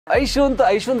Aishu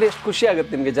ಅಂದ್ರೆ ಎಷ್ಟು ಖುಷಿ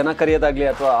ಆಗುತ್ತೆ ನಿಮಗೆ ಜನ ಕರೆಯೋದಾಗ್ಲಿ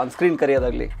ಅಥವಾ on screen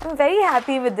ಕರೆಯೋದಾಗ್ಲಿ? I'm very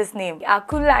happy with this name.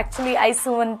 Akul actually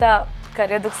Aishu ಅಂತ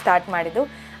ಕರೆಯೋದಕ್ಕೆ ಸ್ಟಾರ್ಟ್ ಮಾಡಿದ್ದು.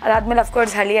 ಅದಾದ್ಮೇಲೆ ಆಫ್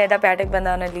ಕೋರ್ಸ್ ಹಳ್ಳಿ hyda pyateg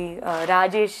ಬಂದವನಲ್ಲಿ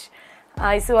ರಾಜೇಶ್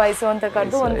ಐಸು ಅಂತ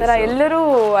ಕರೆದು ಒಂಥರ ಎಲ್ಲರೂ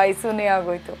ಐಸುನೇ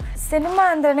ಆಗೋಯ್ತು. ಸಿನಿಮಾ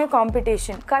ಅಂದ್ರೇನೆ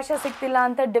ಕಾಂಪಿಟೇಷನ್. ಅವಕಾಶ ಸಿಗ್ತಿಲ್ಲ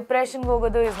ಅಂತ ಡಿಪ್ರೆಷನ್ಗೆ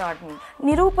ಹೋಗೋದು ಇಸ್ ನಾಟ್ ಮೀ.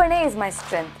 ನಿರೂಪಣೆ ಇಸ್ ಮೈ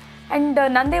ಸ್ಟ್ರೆಂತ್. ಆ್ಯಂಡ್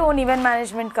ನಂದೇ ಓನ್ ಇವೆಂಟ್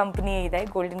ಮ್ಯಾನೇಜ್ಮೆಂಟ್ ಕಂಪ್ನಿ ಇದೆ,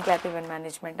 ಗೋಲ್ಡನ್ ಕ್ಲಾಪ್ ಇವೆಂಟ್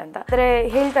ಮ್ಯಾನೇಜ್ಮೆಂಟ್ ಅಂತ. ಅಂದರೆ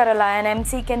ಹೇಳ್ತಾರಲ್ಲ an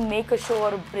MC can make a show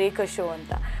or break a show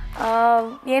ಅಂತ.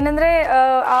 ಏನಂದರೆ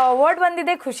ಆ ಅವಾರ್ಡ್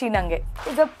ಬಂದಿದೆ ಖುಷಿ ನನಗೆ.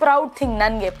 ಇಟ್ಸ್ ಅ ಪ್ರೌಡ್ ಥಿಂಗ್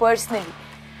ನನಗೆ ಪರ್ಸ್ನಲಿ.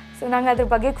 ಸೊ ನಂಗೆ ಅದ್ರ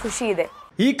ಬಗ್ಗೆ ಖುಷಿ ಇದೆ.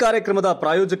 ಈ ಕಾರ್ಯಕ್ರಮದ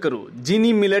ಪ್ರಾಯೋಜಕರು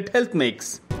ಜಿನಿ ಮಿಲೆಟ್ ಹೆಲ್ತ್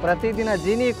ಮೇಕ್ಸ್. ಪ್ರತಿದಿನ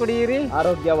ಜೀನಿ ಕುಡಿಯಿರಿ,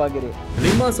 ಆರೋಗ್ಯವಾಗಿರಿ.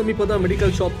 ನಿಮ್ಮ ಸಮೀಪದ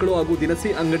ಮೆಡಿಕಲ್ ಶಾಪ್ಗಳು ಹಾಗೂ ದಿನಸಿ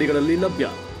ಅಂಗಡಿಗಳಲ್ಲಿ ಲಭ್ಯ.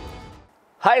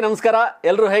 ಹಾಯ್ ನಮಸ್ಕಾರ,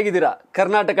 ಎಲ್ಲರೂ ಹೇಗಿದ್ದೀರಾ?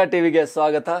 ಕರ್ನಾಟಕ ಟಿವಿಗೆ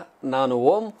ಸ್ವಾಗತ. ನಾನು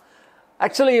ಓಂ.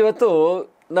 ಆ್ಯಕ್ಚುಲಿ ಇವತ್ತು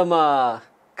ನಮ್ಮ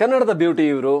ಕನ್ನಡದ ಬ್ಯೂಟಿ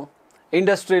ಇವರು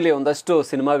ಇಂಡಸ್ಟ್ರಿಯಲ್ಲಿ ಒಂದಷ್ಟು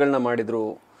ಸಿನಿಮಾಗಳನ್ನ ಮಾಡಿದರು,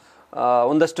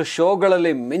 ಒಂದಷ್ಟು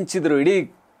ಶೋಗಳಲ್ಲಿ ಮಿಂಚಿದ್ರು, ಇಡೀ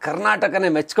ಕರ್ನಾಟಕನೇ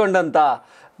ಮೆಚ್ಕೊಂಡಂಥ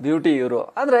ಬ್ಯೂಟಿ ಇವರು.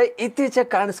 ಆದರೆ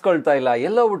ಇತ್ತೀಚೆಗೆ ಕಾಣಿಸ್ಕೊಳ್ತಾ ಇಲ್ಲ,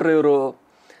 ಎಲ್ಲೋಗ್ಬಿಟ್ರು ಇವರು,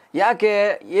 ಯಾಕೆ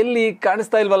ಎಲ್ಲಿ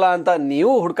ಕಾಣಿಸ್ತಾ ಇಲ್ವಲ್ಲ ಅಂತ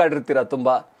ನೀವು ಹುಡ್ಕಾಡಿರ್ತೀರ ತುಂಬ.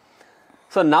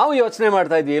 ಸೊ ನಾವು ಯೋಚನೆ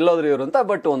ಮಾಡ್ತಾ ಇದ್ವಿ ಎಲ್ಲೋದ್ರು ಇವರು ಅಂತ.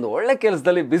 ಬಟ್ ಒಂದು ಒಳ್ಳೆ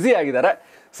ಕೆಲಸದಲ್ಲಿ ಬ್ಯುಸಿ ಆಗಿದ್ದಾರೆ.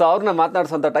 ಸೊ ಅವ್ರನ್ನ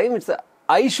ಮಾತನಾಡಿಸೋಂಥ ಟೈಮ್ ಇಟ್ಸ್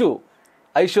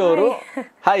ಐಶು ಅವರು.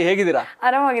 ಹಾಯ್, ಹೇಗಿದ್ದೀರಾ?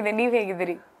 ಆರಾಮಾಗಿದೆ, ನೀವು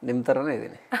ಹೇಗಿದ್ದೀರಿ? ನಿಮ್ಮ ಥರನೇ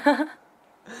ಇದ್ದೀನಿ.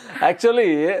 ಆ್ಯಕ್ಚುಲಿ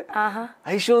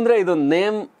ಐಶು ಅಂದರೆ ಇದೊಂದು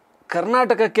ನೇಮ್,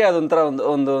 ಕರ್ನಾಟಕಕ್ಕೆ ಅದೊಂಥರ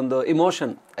ಒಂದು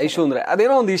ಇಮೋಷನ್. ಐಶು ಅಂದರೆ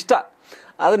ಅದೇನೋ ಒಂದು ಇಷ್ಟ,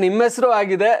 ಅದು ನಿಮ್ಮ ಹೆಸರು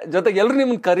ಆಗಿದೆ, ಜೊತೆಗೆ ಎಲ್ಲರೂ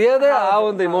ನಿಮ್ಮನ್ನ ಕರೆಯೋದೇ ಆ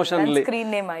ಒಂದು ಇಮೋಷನ್ ಅಲ್ಲಿ.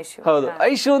 ಹೌದು,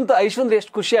 ಐಶು ಅಂದ್ರೆ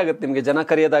ಎಷ್ಟು ಖುಷಿ ಆಗುತ್ತೆ ನಿಮಗೆ ಜನ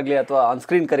ಕರೆಯೋದಾಗ್ಲಿ ಅಥವಾ ಆನ್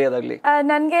ಸ್ಕ್ರೀನ್ ಕರೆಯೋದಾಗ್ಲಿ?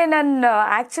 ನನಗೆ ನನ್ನ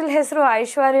ಆಕ್ಚುಲ್ ಹೆಸರು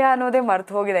ಐಶ್ವರ್ಯ ಅನ್ನೋದೇ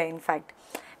ಮರ್ತು ಹೋಗಿದೆ. ಇನ್ಫ್ಯಾಕ್ಟ್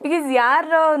ಬಿಕಾಸ್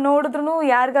ಯಾರು ನೋಡಿದ್ರು,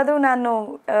 ಯಾರಿಗಾದ್ರೂ ನಾನು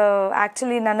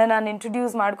ಆಕ್ಚುಲಿ ನಾನು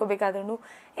ಇಂಟ್ರೊಡ್ಯೂಸ್ ಮಾಡ್ಕೋಬೇಕಾದ್ರೂ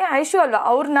ಐಶು ಅಲ್ವಾ,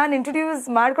 ಅವ್ರು ನಾನು ಇಂಟ್ರೊಡ್ಯೂಸ್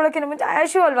ಮಾಡ್ಕೊಳ್ಳೋಕೆ ಮುಂಚೆ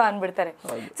ಐಶು ಅಲ್ವಾ ಅಂದ್ಬಿಡ್ತಾರೆ.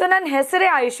 ಸೊ ನನ್ನ ಹೆಸರೇ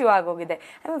ಐಶು ಆಗೋಗಿದೆ.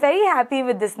 I am very happy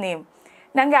with this name.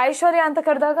 ನಂಗೆ ಐಶ್ವರ್ಯ ಅಂತ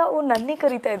ಕರೆದಾಗ ನನ್ನೇ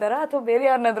ಕರಿತಾ ಇದ್ದಾರಾ ಅಥವಾ ಬೇರೆ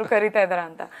ಯಾರನ್ನಾದ್ರೂ ಕರಿತಾ ಇದ್ದಾರಾ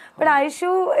ಅಂತ. ಬಟ್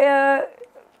ಐಶು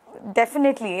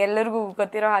ಡೆಫಿನೆಟ್ಲಿ ಎಲ್ಲರಿಗೂ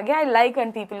ಗೊತ್ತಿರೋ ಹಾಗೆ I like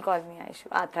and people call ಮಿ ಐಶು,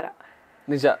 ಆ ಥರ.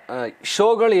 ನಿಜ,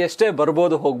 ಶೋಗಳು ಎಷ್ಟೇ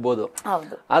ಬರ್ಬೋದು ಹೋಗ್ಬೋದು,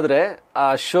 ಹೌದು, ಆದ್ರೆ ಆ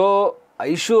ಶೋ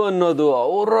ಐಶು ಅನ್ನೋದು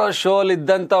ಅವರ ಶೋ ಅಲ್ಲಿ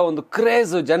ಇದ್ದಂತ ಒಂದು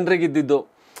ಕ್ರೇಜ್ ಜನರಿಗಿದ್ದು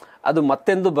ಅದು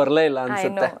ಮತ್ತೆಂದು ಬರಲೇ ಇಲ್ಲ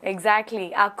ಅನ್ಸುತ್ತೆ. ಎಕ್ಸಾಕ್ಟ್ಲಿ.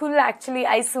 ಅಕುಲ್ ಆಕ್ಚುಲಿ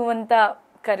ಐಸು ಅಂತ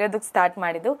ಕರೆಯೋದಕ್ಕೆ ಸ್ಟಾರ್ಟ್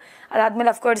ಮಾಡಿದ್ದು.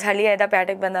 ಅದಾದ್ಮೇಲೆ ಅಫ್ ಕೋರ್ಸ್ ಹಳ್ಳಿ hyda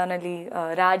pyateg ಬಂದವನಲ್ಲಿ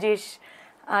ರಾಜೇಶ್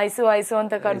ಐಸು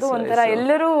ಅಂತ ಕರೆದು ಒಂಥರ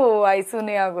ಎಲ್ಲರೂ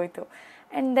ಐಸುನೇ ಆಗೋಯ್ತು.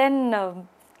 ಆ್ಯಂಡ್ ದೆನ್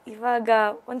ಇವಾಗ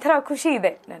ಒಂಥರ ಖುಷಿ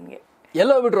ಇದೆ ನನಗೆ.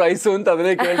 ಎಲ್ಲೋ ಬಿಟ್ರು ಐಸು ಅಂತ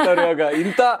ಅದನ್ನೇ ಕೇಳ್ತಾರೆ ಇವಾಗ.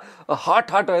 ಇಂಥ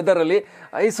ಹಾಟ್ ವೆದರ್ ಅಲ್ಲಿ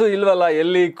ಐಸು ಇಲ್ವಲ್ಲ,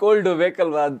 ಎಲ್ಲಿ ಕೋಲ್ಡ್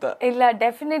ಬೇಕಲ್ವಾ ಅಂತ. ಇಲ್ಲ,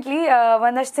 ಡೆಫಿನೆಟ್ಲಿ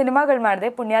ಒಂದಷ್ಟು ಸಿನಿಮಾಗಳು ಮಾಡಿದೆ.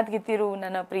 ಪುಣ್ಯಾತ್ಗಿತ್ತಿರು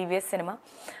ನನ್ನ ಪ್ರೀವಿಯಸ್ ಸಿನಿಮಾ.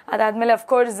 ಅದಾದ್ಮೇಲೆ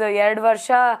ಅಫ್ಕೋರ್ಸ್ 2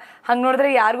 ವರ್ಷ ಹಂಗೆ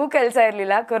ನೋಡಿದ್ರೆ ಯಾರಿಗೂ ಕೆಲಸ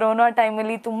ಇರಲಿಲ್ಲ. ಕೊರೋನಾ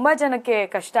ಟೈಮಲ್ಲಿ ತುಂಬ ಜನಕ್ಕೆ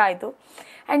ಕಷ್ಟ ಆಯಿತು.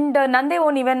 ಆ್ಯಂಡ್ ನಂದೇ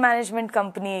ಓನ್ ಇವೆಂಟ್ ಮ್ಯಾನೇಜ್ಮೆಂಟ್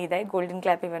ಕಂಪ್ನಿ ಇದೆ, ಗೋಲ್ಡನ್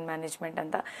ಕ್ಲಾಪ್ ಇವೆಂಟ್ ಮ್ಯಾನೇಜ್ಮೆಂಟ್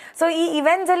ಅಂತ. ಸೊ ಈ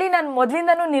ಇವೆಂಟ್ಸಲ್ಲಿ ನಾನು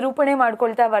ಮೊದಲಿಂದನೂ ನಿರೂಪಣೆ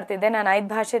ಮಾಡ್ಕೊಳ್ತಾ ಬರ್ತಿದ್ದೆ. ನಾನು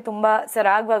 5 ಭಾಷೆ ತುಂಬ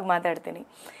ಸರಾಗವಾಗಿ ಮಾತಾಡ್ತೀನಿ.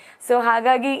 ಸೊ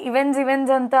ಹಾಗಾಗಿ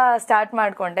ಇವೆಂಟ್ಸ್ ಅಂತ ಸ್ಟಾರ್ಟ್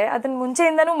ಮಾಡಿಕೊಂಡೆ. ಅದನ್ನ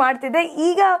ಮುಂಚೆಯಿಂದನೂ ಮಾಡ್ತಿದ್ದೆ.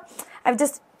 ಈಗ I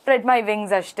just spread my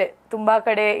wings ಅಷ್ಟೇ. ತುಂಬ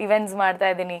ಕಡೆ ಇವೆಂಟ್ಸ್ ಮಾಡ್ತಾ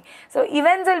ಇದ್ದೀನಿ. ಸೊ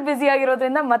ಇವೆಂಟ್ಸಲ್ಲಿ ಬ್ಯುಸಿ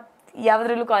ಆಗಿರೋದ್ರಿಂದ ಮತ್ತೆ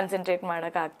ಯಾವ್ದ್ರಲ್ಲೂ ಕಾನ್ಸಂಟ್ರೇಟ್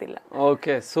ಮಾಡಕ್ ಆಗ್ತಿಲ್ಲ.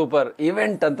 Okay, super.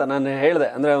 ಇವೆಂಟ್ ಅಂತ ನಾನು ಹೇಳಿದೆ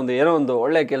ಅಂದ್ರೆ ಏನೋ ಒಂದು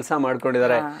ಒಳ್ಳೆ ಕೆಲಸ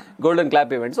ಮಾಡ್ಕೊಂಡಿದ್ದಾರೆ ಗೋಲ್ಡನ್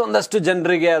ಕ್ಲಾಪ್ ಇವೆಂಟ್ಸ್. ಒಂದಷ್ಟು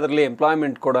ಜನರಿಗೆ ಅದರಲ್ಲಿ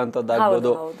ಎಂಪ್ಲಾಯ್ಮೆಂಟ್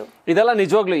ಕೊಡೋಂಥದ್ದಾಗ್ಬೋದು. ಇದೆಲ್ಲ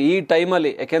ನಿಜವಾಗ್ಲೂ ಈ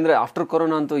ಟೈಮಲ್ಲಿ, ಯಾಕೆಂದ್ರೆ ಆಫ್ಟರ್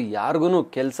ಕೊರೋನಾ ಅಂತೂ ಯಾರಿಗೂ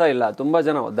ಕೆಲಸ ಇಲ್ಲ, ತುಂಬಾ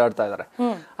ಜನ ಒದ್ದಾಡ್ತಾ ಇದಾರೆ.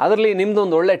 ಅದರಲ್ಲಿ ನಿಮ್ದು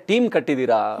ಒಂದು ಒಳ್ಳೆ ಟೀಮ್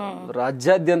ಕಟ್ಟಿದೀರಾ,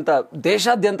 ರಾಜ್ಯಾದ್ಯಂತ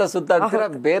ದೇಶಾದ್ಯಂತ ಸುತ್ತಾಡ್ತೀರಾ,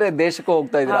 ಬೇರೆ ದೇಶಕ್ಕೂ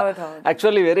ಹೋಗ್ತಾ ಇದೀರಾ.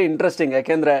 Actually very interesting.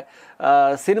 ಯಾಕೆಂದ್ರೆ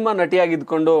ಸಿನಿಮಾ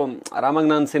ನಟಿಯಾಗಿದ್ಕೊಂಡು ಆರಾಮಾಗಿ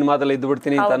ನಾನು ಸಿನಿಮಾದಲ್ಲಿ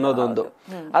ಇದ್ಬಿಡ್ತೀನಿ ಅಂತ ಅನ್ನೋದೊಂದು.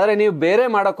 ಆದ್ರೆ ನೀವು ಬೇರೆ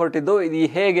ಮಾಡಕ್ ಹೊರಟಿದ್ದು ಇದು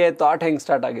ಹೇಗೆ, ಥಾಟ್ ಹೆಂಗ್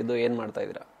ಸ್ಟಾರ್ಟ್ ಆಗಿದ್ದು, ಏನ್ ಮಾಡ್ತಾ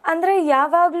ಇದೀರಾ? ಅಂದ್ರೆ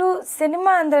ಯಾವಾಗ್ಲೂ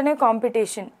ಸಿನಿಮಾ ಅಂದ್ರೇನೆ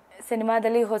ಕಾಂಪಿಟೇಷನ್.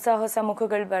 ಸಿನಿಮಾದಲ್ಲಿ ಹೊಸ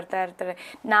ಮುಖಗಳು ಬರ್ತಾ ಇರ್ತಾರೆ.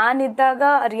 ನಾನಿದ್ದಾಗ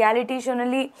ರಿಯಾಲಿಟಿ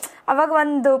ಶೋನಲ್ಲಿ ಅವಾಗ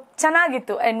ಒಂದು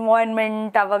ಚೆನ್ನಾಗಿತ್ತು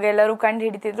ಎನ್ವೈರ್ನ್ಮೆಂಟ್, ಅವಾಗ ಎಲ್ಲರೂ ಕಂಡು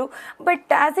ಹಿಡಿತಿದ್ರು.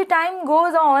 But as A time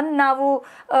goes on ನಾವು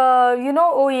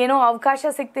ಏನೋ ಅವಕಾಶ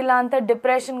ಸಿಗ್ತಿಲ್ಲ ಅಂತ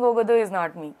ಡಿಪ್ರೆಷನ್ಗೆ ಹೋಗೋದು ಇಸ್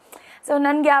ನಾಟ್ ಮೀ. ಸೊ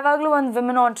ನನಗೆ ಯಾವಾಗಲೂ ಒಂದು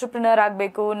ವಿಮೆನ್ ಆಂಟ್ರಪ್ರಿನರ್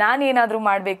ಆಗಬೇಕು, ನಾನೇನಾದರೂ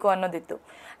ಮಾಡಬೇಕು ಅನ್ನೋದಿತ್ತು.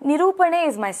 ನಿರೂಪಣೆ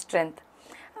ಇಸ್ ಮೈ ಸ್ಟ್ರೆಂತ್.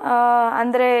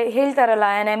 ಅಂದರೆ ಹೇಳ್ತಾರಲ್ಲ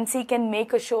an MC can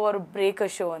make a show or break a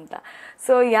show ಅಂತ.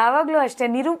 ಸೊ ಯಾವಾಗಲೂ ಅಷ್ಟೇ,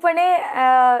 ನಿರೂಪಣೆ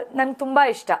ನನಗೆ ತುಂಬ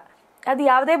ಇಷ್ಟ. ಅದು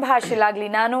ಯಾವುದೇ ಭಾಷೆಲಾಗಲಿ.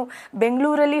 ನಾನು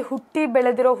ಬೆಂಗಳೂರಲ್ಲಿ ಹುಟ್ಟಿ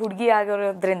ಬೆಳೆದಿರೋ ಹುಡುಗಿ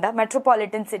ಆಗಿರೋದ್ರಿಂದ,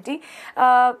 ಮೆಟ್ರೋಪಾಲಿಟನ್ ಸಿಟಿ,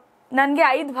 ನನಗೆ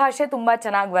 5 ಭಾಷೆ ತುಂಬ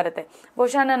ಚೆನ್ನಾಗಿ ಬರುತ್ತೆ.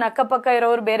 ಬಹುಶಃ ನನ್ನ ಅಕ್ಕಪಕ್ಕ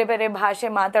ಇರೋರು ಬೇರೆ ಬೇರೆ ಭಾಷೆ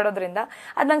ಮಾತಾಡೋದ್ರಿಂದ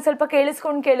ಅದು ನಂಗೆ ಸ್ವಲ್ಪ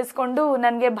ಕೇಳಿಸ್ಕೊಂಡು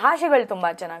ನನಗೆ ಭಾಷೆಗಳು ತುಂಬ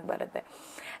ಚೆನ್ನಾಗಿ ಬರುತ್ತೆ.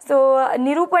 ಸೊ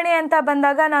ನಿರೂಪಣೆ ಅಂತ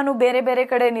ಬಂದಾಗ ನಾನು ಬೇರೆ ಬೇರೆ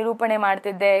ಕಡೆ ನಿರೂಪಣೆ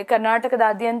ಮಾಡ್ತಿದ್ದೆ.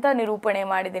 ಕರ್ನಾಟಕದಾದ್ಯಂತ ನಿರೂಪಣೆ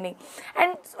ಮಾಡಿದ್ದೀನಿ.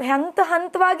 ಆ್ಯಂಡ್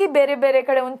ಹಂತವಾಗಿ ಬೇರೆ ಬೇರೆ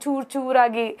ಕಡೆ ಒಂದು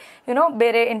ಚೂರಾಗಿ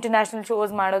ಬೇರೆ ಇಂಟರ್ನ್ಯಾಷನಲ್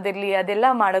ಶೋಸ್ ಮಾಡೋದಿರಲಿ, ಅದೆಲ್ಲ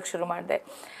ಮಾಡೋಕ್ಕೆ ಶುರು ಮಾಡಿದೆ.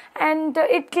 And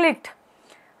it clicked.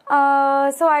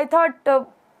 So I thought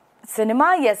cinema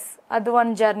S ಅದು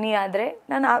ಒಂದು ಜರ್ನಿ ಆದರೆ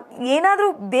ನಾನು ಏನಾದರೂ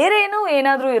ಬೇರೆ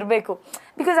ಏನಾದರೂ ಇರಬೇಕು.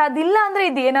 ಬಿಕಾಸ್ ಅದಿಲ್ಲ ಅಂದರೆ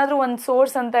ಇದು ಏನಾದರೂ ಒಂದು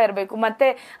ಸೋರ್ಸ್ ಅಂತ ಇರಬೇಕು. ಮತ್ತು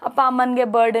ಅಪ್ಪ ಅಮ್ಮನಿಗೆ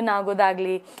ಬರ್ಡನ್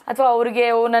ಆಗೋದಾಗಲಿ ಅಥವಾ ಅವ್ರಿಗೆ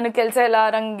ನನಗೆ ಕೆಲಸ ಇಲ್ಲ,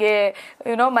 ನನಗೆ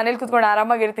ಮನೇಲಿ ಕೂತ್ಕೊಂಡು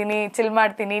ಆರಾಮಾಗಿರ್ತೀನಿ, ಚಿಲ್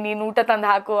ಮಾಡ್ತೀನಿ, ನೀನು ಊಟ ತಂದು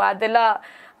ಹಾಕು, ಅದೆಲ್ಲ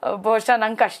ಬಹುಶಃ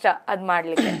ನಂಗೆ ಕಷ್ಟ ಅದು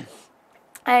ಮಾಡಲಿಕ್ಕೆ.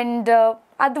 ಆ್ಯಂಡ್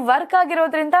ಅದು ವರ್ಕ್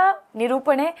ಆಗಿರೋದ್ರಿಂದ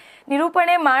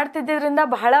ನಿರೂಪಣೆ ಮಾಡ್ತಿದ್ದರಿಂದ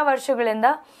ಬಹಳ ವರ್ಷಗಳಿಂದ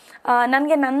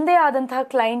ನನಗೆ ನನ್ನದೇ ಆದಂತಹ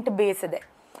ಕ್ಲೈಂಟ್ ಬೇಸ್ ಇದೆ.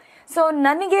 ಸೊ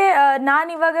ನನಗೆ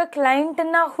ನಾನಿವಾಗ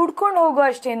ಕ್ಲೈಂಟನ್ನು ಹುಡ್ಕೊಂಡು ಹೋಗೋ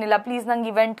ಅಷ್ಟೇನಿಲ್ಲ, ಪ್ಲೀಸ್ ನಂಗೆ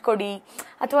ಇವೆಂಟ್ ಕೊಡಿ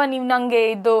ಅಥವಾ ನೀವು ನನಗೆ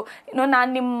ಇದು ನಾನು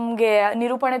ನಿಮಗೆ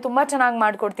ನಿರೂಪಣೆ ತುಂಬ ಚೆನ್ನಾಗಿ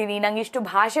ಮಾಡಿಕೊಡ್ತೀನಿ, ನಂಗೆ ಇಷ್ಟು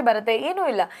ಭಾಷೆ ಬರುತ್ತೆ, ಏನೂ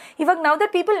ಇಲ್ಲ. ಇವಾಗ now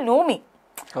that people know me.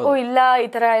 ಇಲ್ಲ ಈ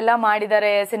ಥರ ಎಲ್ಲ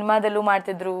ಮಾಡಿದ್ದಾರೆ, ಸಿನಿಮಾದಲ್ಲೂ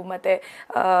ಮಾಡ್ತಿದ್ರು, ಮತ್ತು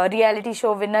ರಿಯಾಲಿಟಿ ಶೋ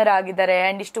ವಿನ್ನರ್ ಆಗಿದ್ದಾರೆ,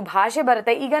 ಆ್ಯಂಡ್ ಇಷ್ಟು ಭಾಷೆ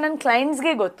ಬರುತ್ತೆ, ಈಗ ನನ್ನ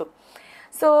ಕ್ಲೈಂಟ್ಸ್ಗೆ ಗೊತ್ತು.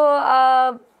 ಸೊ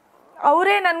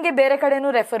ಅವರೇ ನನಗೆ ಬೇರೆ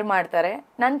ಕಡೆನೂ ರೆಫರ್ ಮಾಡ್ತಾರೆ.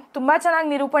 ನಾನು ತುಂಬ ಚೆನ್ನಾಗಿ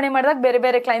ನಿರೂಪಣೆ ಮಾಡಿದಾಗ ಬೇರೆ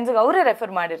ಬೇರೆ ಕ್ಲೈಂಟ್ಸ್ಗೆ ಅವರೇ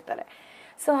ರೆಫರ್ ಮಾಡಿರ್ತಾರೆ.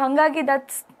 ಸೊ ಹಾಗಾಗಿ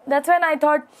that's when I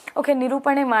thought okay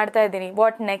ನಿರೂಪಣೆ ಮಾಡ್ತಾ ಇದ್ದೀನಿ,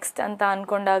 ವಾಟ್ ನೆಕ್ಸ್ಟ್ ಅಂತ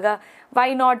ಅಂದ್ಕೊಂಡಾಗ ವೈ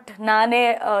ನಾಟ್ ನಾನೇ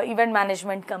ಇವೆಂಟ್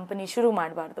ಮ್ಯಾನೇಜ್ಮೆಂಟ್ ಕಂಪನಿ ಶುರು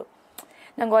ಮಾಡಬಾರ್ದು.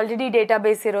 ನಂಗೆ ಆಲ್ರೆಡಿ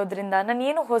ಡೇಟಾಬೇಸ್ ಇರೋದ್ರಿಂದ ನಾನು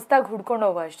ಏನು ಹೊಸದಾಗಿ ಹುಡ್ಕೊಂಡು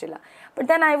ಹೋಗೋ ಅಷ್ಟಿಲ್ಲ. But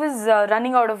then I was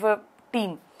running out of a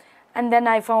team and then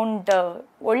I found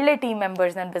ಒಳ್ಳೆ ಟೀಮ್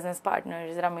ಮೆಂಬರ್ಸ್, ನನ್ನ business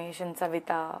partners Ramesh and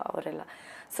Savita ಅವರೆಲ್ಲ.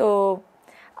 ಸೊ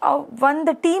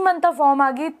ಒಂದು ಟೀಮ್ ಅಂತ ಫಾರ್ಮ್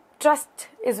ಆಗಿ trust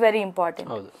is very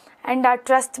important. And ಆ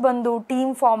ಟ್ರಸ್ಟ್ ಬಂದು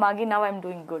ಟೀಮ್ ಫಾರ್ಮ್ ಆಗಿ ನಾವು I am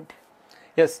doing good.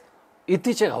 S,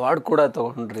 ಇತ್ತೀಚೆಗೆ ಅವಾರ್ಡ್ ಕೂಡ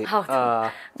ತಗೊಂಡ್ರಿ.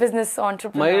 ಬಿಸ್ನೆಸ್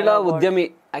ಆಂಟ್ರಪ್ರಿನರ್, ಮಹಿಳಾ ಉದ್ಯಮಿ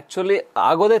ಆಕ್ಚುಲಿ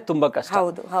ಆಗೋದೇ ತುಂಬಾ ಕಷ್ಟ.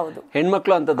 ಹೌದು.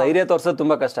 ಹೆಣ್ಮಕ್ಳು ಅಂತ ಧೈರ್ಯ ತೋರ್ಸೋದು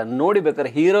ತುಂಬಾ ಕಷ್ಟ. ನೋಡಿ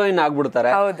ಬೇಕಾದ್ರೆ ಹೀರೋಯಿನ್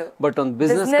ಆಗ್ಬಿಡ್ತಾರೆ, ಬಟ್ ಒಂದು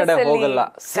ಬಿಸ್ನೆಸ್ ಕಡೆ ಹೋಗಲ್ಲ,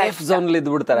 ಸೇಫ್ ಝೋನ್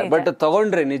ಇದ್ಬಿಡ್ತಾರೆ. ಬಟ್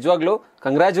ತಗೊಂಡ್ರಿ, ನಿಜವಾಗ್ಲೂ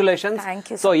ಕಂಗ್ರಾಚುಲೇಷನ್ಸ್.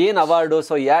 ಸೊ ಏನ್ ಅವಾರ್ಡ್,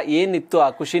 ಸೊ ಏನಿತ್ತು ಆ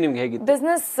ಖುಷಿ ನಿಮ್ಗೆ, ಹೇಗಿತ್ತು?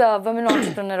 Business women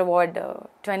entrepreneur award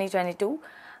 2022.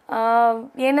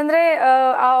 ಏನಂದ್ರೆ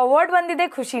ಆ ಅವಾರ್ಡ್ ಬಂದಿದೆ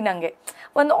ಖುಷಿ ನನಗೆ.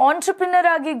 ಒಂದು ಆಂಟ್ರಪ್ರಿನರ್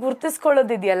ಆಗಿ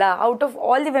ಗುರ್ತಿಸ್ಕೊಳ್ಳೋದಿದೆಯಲ್ಲ, out of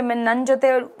all the women. ನನ್ನ ಜೊತೆ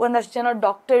ಒಂದಷ್ಟು ಜನ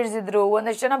ಡಾಕ್ಟರ್ಸ್ ಇದ್ರು,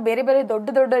 ಒಂದಷ್ಟು ಜನ ಬೇರೆ ಬೇರೆ ದೊಡ್ಡ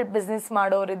ದೊಡ್ಡ ಬಿಸ್ನೆಸ್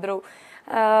ಮಾಡೋರಿದ್ರು,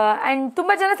 ಆ್ಯಂಡ್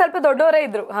ತುಂಬ ಜನ ಸ್ವಲ್ಪ ದೊಡ್ಡವರೇ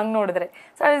ಇದ್ರು ಹಂಗೆ ನೋಡಿದ್ರೆ.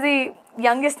 ಸೊ ಆಸ್ ದಿ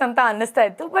ಯಂಗೆಸ್ಟ್ ಅಂತ ಅನ್ನಿಸ್ತಾ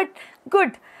ಇತ್ತು. ಬಟ್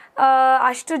ಗುಡ್,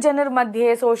 ಅಷ್ಟು ಜನರ ಮಧ್ಯೆ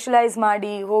ಸೋಷಲೈಸ್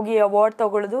ಮಾಡಿ ಹೋಗಿ ಅವಾರ್ಡ್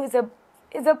ತಗೊಳ್ಳೋದು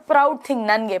ಇಸ್ ಅ ಪ್ರೌಡ್ ಥಿಂಗ್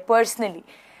ನನಗೆ ಪರ್ಸ್ನಲಿ.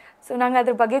 ಸೊ ನಂಗೆ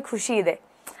ಅದ್ರ ಬಗ್ಗೆ ಖುಷಿ ಇದೆ.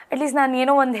 ಅಟ್ಲೀಸ್ಟ್ ನಾನು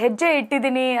ಏನೋ ಒಂದು ಹೆಜ್ಜೆ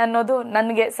ಇಟ್ಟಿದ್ದೀನಿ ಅನ್ನೋದು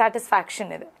ನನಗೆ ಸ್ಯಾಟಿಸ್ಫ್ಯಾಕ್ಷನ್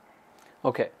ಇದೆ.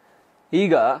 ಓಕೆ,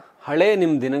 ಈಗ ಹಳೆ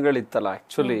ನಿಮ್ಮ ದಿನಗಳಿತ್ತಲ್ಲ,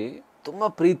 ಆಕ್ಚುಲಿ ತುಂಬಾ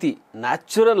ಪ್ರೀತಿ,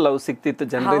 ನ್ಯಾಚುರಲ್ ಲವ್ ಸಿಕ್ತಿತ್ತು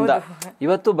ಜನರಿಂದ.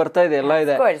 ಇವತ್ತು ಬರ್ತಾ ಇದೆ, ಎಲ್ಲ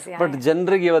ಇದೆ, ಬಟ್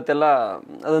ಜನರಿಗೆ ಇವತ್ತೆಲ್ಲ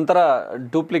ಅದೊಂಥರ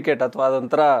ಡೂಪ್ಲಿಕೇಟ್ ಅಥವಾ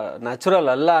ಅದೊಂಥರ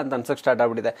ನ್ಯಾಚುರಲ್ ಅಲ್ಲ ಅಂತ ಅನ್ಸಕ್ ಸ್ಟಾರ್ಟ್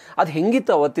ಆಗ್ಬಿಟ್ಟಿದೆ. ಅದು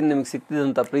ಹೆಂಗಿತ್ತು ಅವತ್ತಿನ ನಿಮ್ಗೆ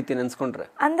ಸಿಕ್ತಿದಂತ ಪ್ರೀತಿ ನೆನ್ಸ್ಕೊಂಡ್ರೆ?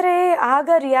 ಅಂದ್ರೆ ಆಗ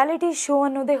ರಿಯಾಲಿಟಿ ಶೋ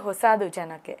ಅನ್ನೋದೇ ಹೊಸದು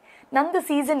ಜನಕ್ಕೆ. ನಂದು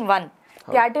ಸೀಸನ್ 1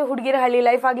 ಪ್ಯಾಟೆ ಹುಡುಗಿರ ಹಳ್ಳಿ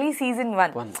ಲೈಫ್ ಆಗಲಿ ಸೀಸನ್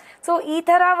 1. ಸೊ ಈ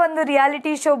ಥರ ಒಂದು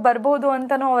ರಿಯಾಲಿಟಿ ಶೋ ಬರ್ಬೋದು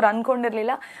ಅಂತನೂ ಅವ್ರು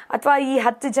ಅನ್ಕೊಂಡಿರ್ಲಿಲ್ಲ. ಅಥವಾ ಈ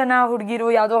 10 ಜನ ಹುಡುಗಿರು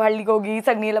ಯಾವುದೋ ಹಳ್ಳಿಗೆ ಹೋಗಿ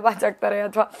ಸಗಣಿ ಎಲ್ಲ ಬಾಚಾಕ್ತಾರೆ,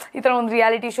 ಅಥವಾ ಈ ಥರ ಒಂದು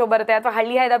ರಿಯಾಲಿಟಿ ಶೋ ಬರುತ್ತೆ, ಅಥವಾ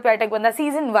ಹಳ್ಳಿ ಹೈದ ಪ್ಯಾಟೆಗೆ ಬಂದ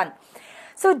ಸೀಸನ್ 1.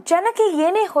 ಸೊ ಜನಕ್ಕೆ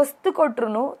ಏನೇ ಹೊಸ್ತು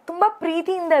ಕೊಟ್ರು ತುಂಬ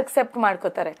ಪ್ರೀತಿಯಿಂದ ಅಕ್ಸೆಪ್ಟ್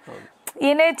ಮಾಡ್ಕೋತಾರೆ.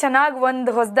 ಏನೇ ಚೆನ್ನಾಗಿ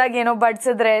ಒಂದು ಹೊಸದಾಗಿ ಏನೋ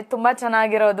ಬಡ್ಸಿದ್ರೆ ತುಂಬ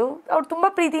ಚೆನ್ನಾಗಿರೋದು ಅವ್ರು ತುಂಬ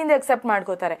ಪ್ರೀತಿಯಿಂದ ಅಕ್ಸೆಪ್ಟ್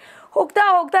ಮಾಡ್ಕೋತಾರೆ. ಹೋಗ್ತಾ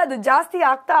ಹೋಗ್ತಾ ಅದು ಜಾಸ್ತಿ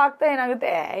ಆಗ್ತಾ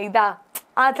ಏನಾಗುತ್ತೆ, ಇದಾ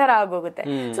ಆ ಥರ ಆಗೋಗುತ್ತೆ.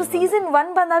 ಸೊ ಸೀಸನ್ 1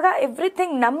 ಬಂದಾಗ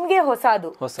ಎವ್ರಿಥಿಂಗ್ ನಮ್ಗೆ ಹೊಸದು.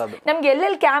 ನಮ್ಗೆ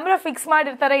ಎಲ್ಲೆಲ್ಲಿ ಕ್ಯಾಮ್ರಾ ಫಿಕ್ಸ್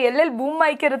ಮಾಡಿರ್ತಾರೆ, ಎಲ್ಲೆಲ್ಲಿ ಬೂಮ್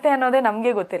ಮೈಕ್ ಇರುತ್ತೆ ಅನ್ನೋದೇ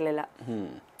ನಮ್ಗೆ ಗೊತ್ತಿರ್ಲಿಲ್ಲ.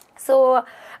 ಸೊ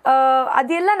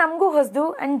ಅದೆಲ್ಲ ನಮಗೂ ಹೊಸದು,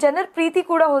 ಆ್ಯಂಡ್ ಜನರ ಪ್ರೀತಿ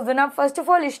ಕೂಡ ಹೊಸದು. ನಾವು ಫಸ್ಟ್ ಆಫ್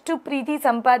ಆಲ್ ಇಷ್ಟು ಪ್ರೀತಿ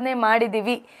ಸಂಪಾದನೆ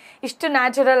ಮಾಡಿದ್ದೀವಿ, ಇಷ್ಟು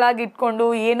ನ್ಯಾಚುರಲ್ ಆಗಿ ಇಟ್ಕೊಂಡು,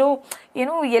 ಏನು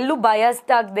ಎಲ್ಲೂ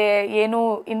ಬಯಸ್ಡ್ ಆಗದೆ, ಏನು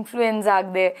ಇನ್ಫ್ಲೂಯೆನ್ಸ್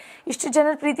ಆಗದೆ ಇಷ್ಟು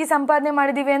ಜನರ ಪ್ರೀತಿ ಸಂಪಾದನೆ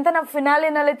ಮಾಡಿದ್ದೀವಿ ಅಂತ ನಾವು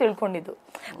ಫಿನಾಲಿನಲ್ಲೇ ತಿಳ್ಕೊಂಡಿದ್ದು.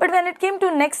 But when it came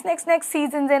to next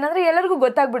seasons ಏನಂದ್ರೆ ಎಲ್ಲರಿಗೂ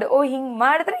ಗೊತ್ತಾಗ್ಬಿಡು, ಓ ಹಿಂಗೆ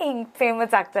ಮಾಡಿದ್ರೆ ಹಿಂಗೆ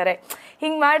ಫೇಮಸ್ ಆಗ್ತಾರೆ,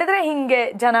 ಹಿಂಗೆ ಮಾಡಿದ್ರೆ ಹಿಂಗೆ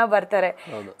ಜನ ಬರ್ತಾರೆ.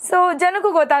 ಸೊ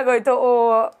ಜನಕ್ಕೂ ಗೊತ್ತಾಗೋಯ್ತು, ಓ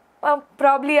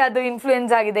ಪ್ರಾಬ್ಲಿ ಅದು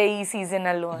ಇನ್ಫ್ಲೂಯೆನ್ಸ್ ಆಗಿದೆ ಈ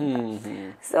ಸೀಸನಲ್ಲೂ ಅಂತ.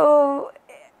 ಸೊ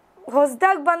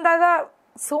ಹೊಸದಾಗಿ ಬಂದಾಗ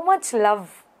ಸೋ ಮಚ್ ಲವ್.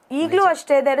 ಈಗಲೂ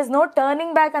ಅಷ್ಟೇ, there is no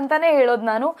turning back ಅಂತಾನೆ ಹೇಳೋದು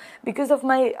ನಾನು, because of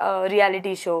my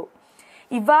reality show.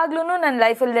 ಇವಾಗ್ಲೂ ನನ್ನ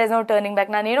ಲೈಫಲ್ಲಿ there is no turning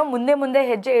back. ನಾನೇನೋ ಮುಂದೆ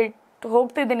ಹೆಜ್ಜೆ ಇಟ್ಟು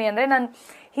ಹೋಗ್ತಿದ್ದೀನಿ ಅಂದರೆ ನಾನು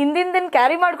ಹಿಂದಿನ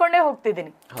ಕ್ಯಾರಿ ಮಾಡ್ಕೊಂಡೇ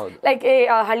ಹೋಗ್ತಿದ್ದೀನಿ. ಲೈಕ್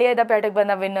ಹಳಿಯದ ಪೇಟೆಗೆ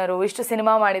ಬಂದ ವಿನ್ನರು, ಇಷ್ಟು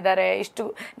ಸಿನಿಮಾ ಮಾಡಿದ್ದಾರೆ, ಇಷ್ಟು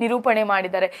ನಿರೂಪಣೆ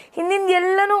ಮಾಡಿದ್ದಾರೆ, ಹಿಂದಿನ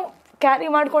ಎಲ್ಲನೂ ಕ್ಯಾರಿ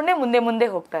ಮಾಡಿಕೊಂಡೇ ಮುಂದೆ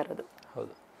ಹೋಗ್ತಾ ಇರೋದು.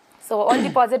 So all the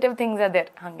positive things are there.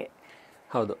 ಹಾಗೆ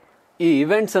ಹೌದು. ಈ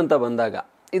ಇವೆಂಟ್ಸ್ ಅಂತ ಬಂದಾಗ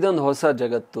ಇದೊಂದು ಹೊಸ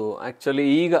ಜಗತ್ತು. ಆಕ್ಚುಲಿ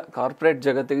ಈಗ ಕಾರ್ಪೊರೇಟ್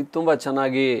ಜಗತ್ತಿಗೆ ತುಂಬಾ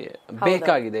ಚೆನ್ನಾಗಿ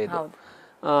ಬೇಕಾಗಿದೆ ಇದು.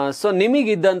 ಸೊ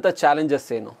ನಿಮಗಿದ್ದಂಥ ಚಾಲೆಂಜಸ್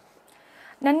ಏನು?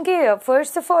 ನನಗೆ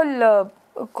ಫಸ್ಟ್ ಆಫ್ ಆಲ್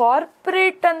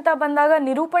ಕಾರ್ಪೊರೇಟ್ ಅಂತ ಬಂದಾಗ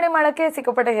ನಿರೂಪಣೆ ಮಾಡೋಕ್ಕೆ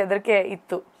ಸಿಕ್ಕಾಪಟ್ಟೆ ಹೆದರಿಕೆ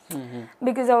ಇತ್ತು.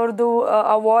 ಬಿಕಾಸ್ ಅವ್ರದ್ದು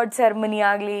ಅವಾರ್ಡ್ ಸೆರೆಮನಿ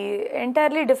ಆಗಲಿ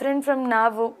ಎಂಟೈರ್ಲಿ ಡಿಫ್ರೆಂಟ್ ಫ್ರಮ್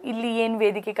ನಾವು ಇಲ್ಲಿ ಏನು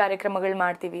ವೇದಿಕೆ ಕಾರ್ಯಕ್ರಮಗಳು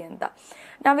ಮಾಡ್ತೀವಿ ಅಂತ.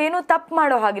 ನಾವೇನು ತಪ್ಪು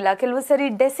ಮಾಡೋ ಹಾಗಿಲ್ಲ. ಕೆಲವು ಸರಿ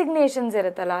ಡೆಸಿಗ್ನೇಷನ್ಸ್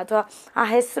ಇರುತ್ತಲ್ಲ, ಅಥವಾ ಆ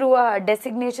ಹೆಸರು, ಆ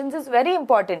ಡೆಸಿಗ್ನೇಷನ್ಸ್ ಇಸ್ ವೆರಿ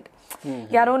ಇಂಪಾರ್ಟೆಂಟ್.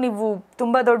 ಯಾರೋ ನೀವು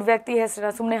ತುಂಬ ದೊಡ್ಡ ವ್ಯಕ್ತಿ ಹೆಸರ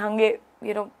ಸುಮ್ಮನೆ ಹಾಗೆ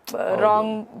ಏನೋ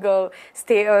ರಾಂಗ್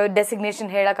ಡೆಸಿಗ್ನೇಷನ್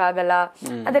ಹೇಳಕ್ಕಾಗಲ್ಲ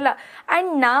ಅದೆಲ್ಲ.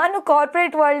 ಆ್ಯಂಡ್ ನಾನು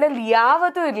ಕಾರ್ಪೊರೇಟ್ ವರ್ಲ್ಡಲ್ಲಿ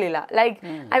ಯಾವತ್ತೂ ಇರಲಿಲ್ಲ. Like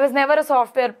I was never a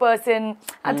software person,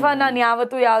 ಅಥವಾ ನಾನು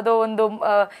ಯಾವತ್ತೂ ಯಾವುದೋ ಒಂದು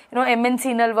ಏನೋ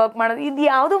MNC-ನಲ್ಲಿ ವರ್ಕ್ ಮಾಡೋದು, ಇದು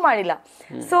ಯಾವುದೂ ಮಾಡಿಲ್ಲ.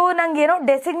 ಸೊ ನಂಗೆ ಏನೋ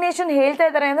ಡೆಸಿಗ್ನೇಷನ್ ಹೇಳ್ತಾ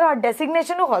ಇದ್ದಾರೆ ಅಂದರೆ ಆ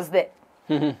ಡೆಸಿಗ್ನೇಷನು ಹೊಸದೆ.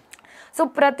 ಸೊ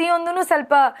ಪ್ರತಿಯೊಂದೂ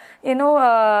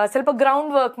ಸ್ವಲ್ಪ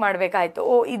ಗ್ರೌಂಡ್ ವರ್ಕ್ ಮಾಡಬೇಕಾಯ್ತು.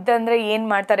 ಇದಂದರೆ ಏನು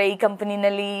ಮಾಡ್ತಾರೆ ಈ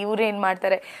ಕಂಪನಿನಲ್ಲಿ, ಇವ್ರು ಏನು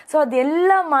ಮಾಡ್ತಾರೆ. ಸೊ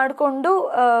ಅದೆಲ್ಲ ಮಾಡಿಕೊಂಡು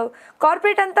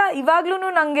ಕಾರ್ಪೊರೇಟ್ ಅಂತ ಇವಾಗ್ಲೂ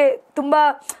ನನಗೆ ತುಂಬ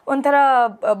ಒಂಥರ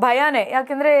ಭಯನೇ.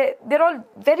 ಯಾಕೆಂದರೆ there all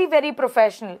very very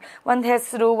professional. ಒಂದು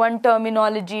ಹೆಸರು, ಒಂದು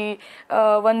ಟರ್ಮಿನಾಲಜಿ,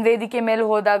 ಒಂದು ವೇದಿಕೆ ಮೇಲೆ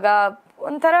ಹೋದಾಗ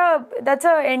ಒಂಥರ that's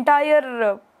a entire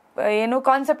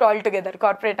concept all together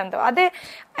corporate ಅಂತ. ಅದೇ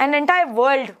an entire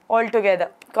world all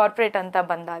together corporate ಅಂತ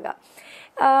ಬಂದಾಗ.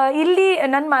 ಇಲ್ಲಿ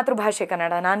ನನ್ನ ಮಾತೃಭಾಷೆ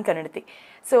ಕನ್ನಡ, ನಾನು ಕನ್ನಡತಿ.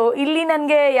 ಸೊ ಇಲ್ಲಿ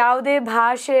ನನಗೆ ಯಾವುದೇ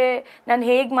ಭಾಷೆ ನಾನು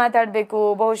ಹೇಗೆ ಮಾತಾಡಬೇಕು,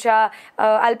 ಬಹುಶಃ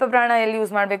ಅಲ್ಪಪ್ರಾಣ ಎಲ್ಲಿ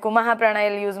ಯೂಸ್ ಮಾಡಬೇಕು, ಮಹಾಪ್ರಾಣ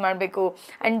ಎಲ್ಲಿ ಯೂಸ್ ಮಾಡಬೇಕು,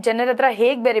 ಆ್ಯಂಡ್ ಜನರ ಹತ್ರ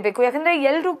ಹೇಗೆ ಬೆರಿಬೇಕು. ಯಾಕಂದರೆ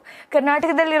ಎಲ್ಲರೂ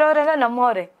ಕರ್ನಾಟಕದಲ್ಲಿರೋರೆಲ್ಲ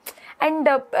ನಮ್ಮವರೇ. ಆ್ಯಂಡ್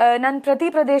ನಾನು ಪ್ರತಿ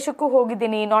ಪ್ರದೇಶಕ್ಕೂ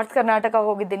ಹೋಗಿದ್ದೀನಿ. ನಾರ್ತ್ ಕರ್ನಾಟಕ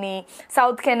ಹೋಗಿದ್ದೀನಿ,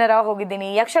 ಸೌತ್ ಕೆನರಾ ಹೋಗಿದ್ದೀನಿ,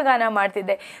 ಯಕ್ಷಗಾನ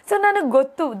ಮಾಡ್ತಿದ್ದೆ. ಸೊ ನನಗೆ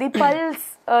ಗೊತ್ತು ದಿ ಪಲ್ಸ್,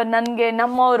 ನನಗೆ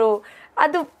ನಮ್ಮವರು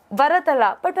ಅದು ಬರತ್ತಲ್ಲ.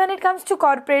 But when it comes to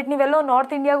corporate, ನೀವೆಲ್ಲೋ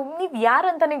north India, ನೀವು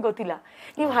ಯಾರಂತಾನೆ ಗೊತ್ತಿಲ್ಲ.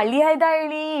 ನೀವು ಹಳ್ಳಿ ಹೈದ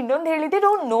ಹೇಳಿ, ಇನ್ನೊಂದು ಹೇಳಿದ್ದೆ,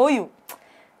 ಡೋಂಟ್ ನೋ ಯು,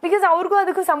 ಬಿಕಾಸ್ ಅವ್ರಿಗೂ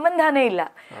ಅದಕ್ಕೂ ಸಂಬಂಧನೇ ಇಲ್ಲ.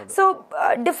 So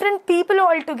different people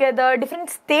all together,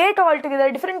 different state all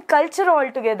together, different culture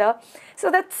all together. So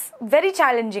that's very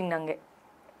challenging ನನಗೆ.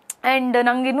 ಆ್ಯಂಡ್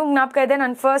ನಂಗೆ ಇನ್ನೂ ಜ್ಞಾಪಕ ಇದೆ,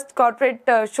 ನಾನು ಫಸ್ಟ್ ಕಾರ್ಪೊರೇಟ್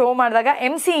ಶೋ ಮಾಡಿದಾಗ,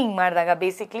 MCing ಮಾಡಿದಾಗ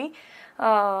ಬೇಸಿಕ್ಲಿ,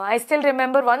 ಐ ಸ್ಟಿಲ್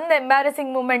ರಿಮೆಂಬರ್ ಒಂದು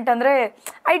ಎಂಬ್ಯಾರಸಿಂಗ್ ಮೂಮೆಂಟ್ ಅಂದರೆ,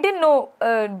 ಐ ಡಿಂಟ್ ನೋ,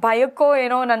 ಭಯಕ್ಕೋ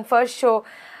ಏನೋ, ನನ್ನ ಫಸ್ಟ್ ಶೋ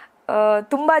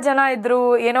ತುಂಬ ಜನ ಇದ್ದರು.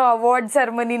 ಏನೋ ಅವಾರ್ಡ್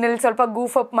ಸೆರೆಮನಿನಲ್ಲಿ ಸ್ವಲ್ಪ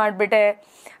ಗೂಫ್ ಅಪ್ ಮಾಡಿಬಿಟ್ಟೆ.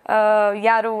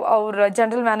 ಯಾರು ಅವ್ರ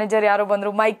ಜನರಲ್ ಮ್ಯಾನೇಜರ್ ಯಾರೋ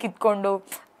ಬಂದರು, ಮೈಕ್ ಇಟ್ಕೊಂಡು,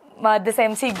 this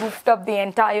MC goofed up the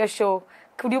entire show,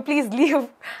 could you please leave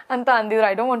ಅಂತ ಅಂದಿದ್ರು.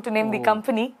 I don't want to name the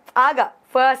company. ಆಗ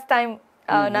ಫಸ್ಟ್ ಟೈಮ್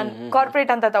ನಾನು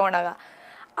ಕಾರ್ಪೊರೇಟ್ ಅಂತ ತಗೊಂಡಾಗ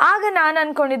ನಾನು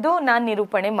ಅನ್ಕೊಂಡಿದ್ದು, ನಾನು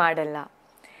ನಿರೂಪಣೆ ಮಾಡಲ್ಲ.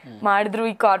 ಮಾಡಿದ್ರು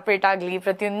ಈ ಕಾರ್ಪೊರೇಟ್ ಆಗಲಿ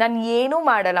ಪ್ರತಿಯೊಂದು, ನಾನು ಏನೂ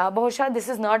ಮಾಡಲ್ಲ. ಬಹುಶಃ this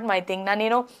is not my thing.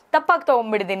 ನಾನೇನೋ ತಪ್ಪಾಗಿ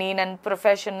ತೊಗೊಂಡ್ಬಿಟ್ಟಿದ್ದೀನಿ ನನ್ನ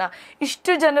ಪ್ರೊಫೆಷನ್ನ.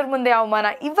 ಇಷ್ಟು ಜನರ ಮುಂದೆ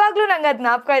ಅವಮಾನ. ಇವಾಗಲೂ ನಂಗೆ ಅದು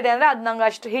ಜ್ಞಾಪಕ ಇದೆ ಅಂದರೆ ಅದು ನಂಗೆ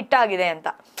ಅಷ್ಟು ಹಿಟ್ ಆಗಿದೆ ಅಂತ.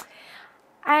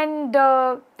 ಆ್ಯಂಡ್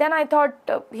ದೆನ್ ಐ ಥಾಟ್,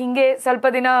 ಹೀಗೆ ಸ್ವಲ್ಪ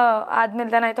ದಿನ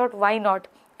ಆದಮೇಲೆ then I thought, why not,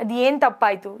 ಅದು ಏನು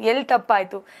ತಪ್ಪಾಯಿತು, ಎಲ್ಲಿ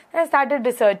ತಪ್ಪಾಯಿತು. I started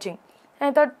researching.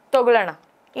 I thought ತಗೊಳ್ಳೋಣ,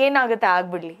 ಏನಾಗುತ್ತೆ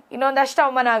ಆಗ್ಬಿಡ್ಲಿ, ಇನ್ನೊಂದಷ್ಟು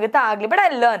ಅವಮಾನ ಆಗುತ್ತೆ ಆಗಲಿ, ಬಟ್ ಐ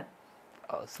ಲರ್ನ್.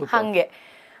 ಹಾಗೆ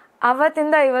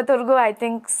ಅವತ್ತಿಂದ ಇವತ್ತವರೆಗೂ I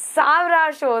think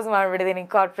 1000 shows ಮಾಡಿಬಿಟ್ಟಿದ್ದೀನಿ,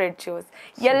 corporate shows.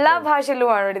 ಎಲ್ಲ ಭಾಷೆಯಲ್ಲೂ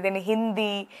ಮಾಡಿಬಿಟ್ಟಿದ್ದೀನಿ,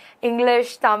 ಹಿಂದಿ,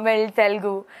 ಇಂಗ್ಲಿಷ್, ತಮಿಳ್,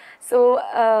 ತೆಲುಗು. ಸೊ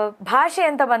ಭಾಷೆ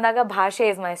ಅಂತ ಬಂದಾಗ ಭಾಷೆ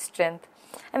is my strength.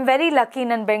 I am very lucky.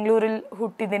 ನಾನು ಬೆಂಗಳೂರಲ್ಲಿ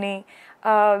ಹುಟ್ಟಿದ್ದೀನಿ,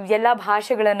 ಎಲ್ಲ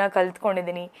ಭಾಷೆಗಳನ್ನು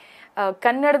ಕಲ್ತ್ಕೊಂಡಿದ್ದೀನಿ.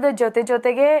 ಕನ್ನಡದ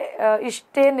ಜೊತೆಗೆ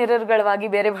ಇಷ್ಟೇ ನಿರರ್ಗಳವಾಗಿ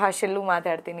ಬೇರೆ ಭಾಷೆಯಲ್ಲೂ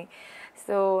ಮಾತಾಡ್ತೀನಿ.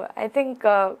 ಸೊ ಐ ಥಿಂಕ್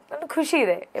ನನಗೆ ಖುಷಿ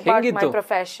ಇದೆ ಅಬೌಟ್ ಮೈ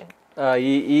ಪ್ರೊಫೆಷನ್.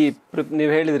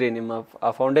 ನೀವು ಹೇಳಿದ್ರಿ ನಿಮ್ಮ ಆ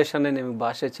ಫೌಂಡೇಶನ್ ನಿಮ್ಗೆ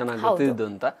ಭಾಷೆ ಚೆನ್ನಾಗಿ ಗೊತ್ತಿದ್ದು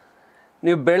ಅಂತ.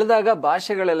 ನೀವು ಬೆಳೆದಾಗ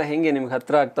ಭಾಷೆಗಳೆಲ್ಲ ಹೆಂಗೆ ನಿಮ್ಗೆ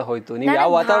ಹತ್ರ ಆಗ್ತಾ ಹೋಯ್ತು? ನೀವು ಯಾವ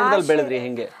ವಾತಾವರಣದಲ್ಲಿ ಬೆಳೆದ್ರಿ?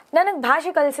 ಹೆಂಗೆ? ನನಗೆ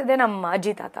ಭಾಷೆ ಕಲಿಸಿದೆ ನಮ್ಮ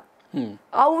ಅಜ್ಜಿ ತಾತ.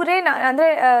 ಅವರೇ ಅಂದ್ರೆ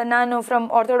ನಾನು from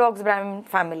orthodox ಬ್ರಾಹ್ಮಣ್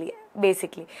family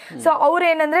basically. So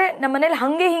ಅವ್ರೇನಂದ್ರೆ ನಮ್ಮ ಮನೇಲಿ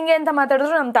ಹಂಗೆ ಹಿಂಗೆ ಅಂತ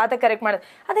ಮಾತಾಡಿದ್ರು ನಮ್ಮ ತಾತ ಕರೆಕ್ಟ್ ಮಾಡೋದು,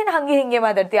 ಅದೇನು ಹಂಗೆ ಹಿಂಗೆ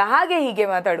ಮಾತಾಡ್ತೀಯ, ಹಾಗೆ ಹೀಗೆ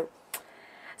ಮಾತಾಡು.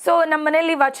 ಸೊ ನಮ್ಮ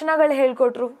ಮನೇಲಿ ವಚನಗಳು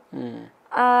ಹೇಳ್ಕೊಟ್ರು,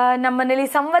 ನಮ್ಮ ಮನೇಲಿ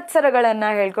ಸಂವತ್ಸರಗಳನ್ನ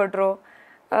ಹೇಳ್ಕೊಟ್ರು,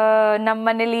 ನಮ್ಮ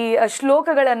ಮನೇಲಿ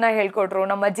ಶ್ಲೋಕಗಳನ್ನ ಹೇಳ್ಕೊಟ್ರು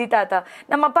ನಮ್ಮ ಅಜ್ಜಿ ತಾತ.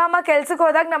 ನಮ್ಮ ಅಪ್ಪ ಅಮ್ಮ ಕೆಲ್ಸಕ್ಕೆ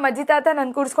ಹೋದಾಗ ನಮ್ಮ ಅಜ್ಜಿ ತಾತ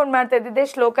ನಾನು ಕೂಡ್ಸ್ಕೊಂಡು ಮಾಡ್ತಾ ಇದ್ದಿದ್ದೆ,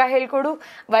 ಶ್ಲೋಕ ಹೇಳ್ಕೊಡು,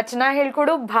 ವಚನ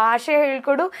ಹೇಳ್ಕೊಡು, ಭಾಷೆ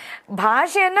ಹೇಳ್ಕೊಡು,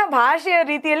 ಭಾಷೆಯ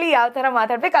ರೀತಿಯಲ್ಲಿ ಯಾವ ಥರ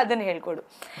ಮಾತಾಡ್ಬೇಕು ಅದನ್ನು ಹೇಳ್ಕೊಡು.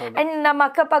 ಆ್ಯಂಡ್ ನಮ್ಮ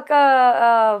ಅಕ್ಕಪಕ್ಕ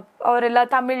ಅವರೆಲ್ಲ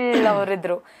ತಮಿಳ್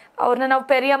ಅವರಿದ್ರು, ಅವ್ರನ್ನ ನಾವು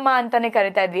ಪೆರಿಯಮ್ಮ ಅಂತಾನೆ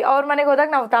ಕರಿತಾ ಇದ್ವಿ. ಅವ್ರ ಮನೆಗೆ ಹೋದಾಗ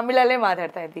ನಾವು ತಮಿಳಲ್ಲೇ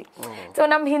ಮಾತಾಡ್ತಾ ಇದ್ವಿ. ಸೊ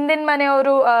ನಮ್ಮ ಹಿಂದಿನ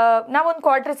ಮನೆಯವರು, ನಾವೊಂದು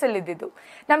ಕ್ವಾರ್ಟರ್ಸ್ ಅಲ್ಲಿ ಇದ್ದಿದ್ದು,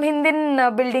 ನಮ್ಮ ಹಿಂದಿನ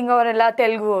ಬಿಲ್ಡಿಂಗ್ ಅವರೆಲ್ಲ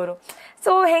ತೆಲುಗು ಅವರು.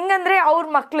 ಸೊ ಹೆಂಗಂದ್ರೆ ಅವ್ರ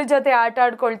ಮಕ್ಳ ಜೊತೆ ಆಟ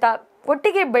ಆಡ್ಕೊಳ್ತಾ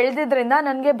ಒಟ್ಟಿಗೆ ಬೆಳೆದಿದ್ರಿಂದ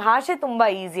ನನಗೆ ಭಾಷೆ ತುಂಬ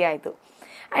ಈಸಿ ಆಯಿತು.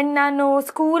 ಆ್ಯಂಡ್ ನಾನು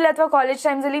ಸ್ಕೂಲ್ ಅಥವಾ ಕಾಲೇಜ್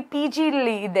ಟೈಮ್ಸಲ್ಲಿ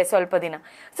PGಲಿ ಇದ್ದೆ ಸ್ವಲ್ಪ ದಿನ.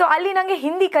 ಸೊ ಅಲ್ಲಿ ನನಗೆ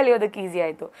ಹಿಂದಿ ಕಲಿಯೋದಕ್ಕೆ ಈಸಿ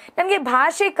ಆಯಿತು. ನನಗೆ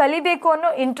ಭಾಷೆ ಕಲಿಬೇಕು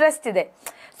ಅನ್ನೋ ಇಂಟ್ರೆಸ್ಟ್ ಇದೆ.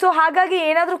 ಸೊ ಹಾಗಾಗಿ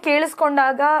ಏನಾದರೂ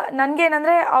ಕೇಳಿಸ್ಕೊಂಡಾಗ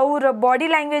ನನಗೇನಂದರೆ ಅವ್ರ ಬಾಡಿ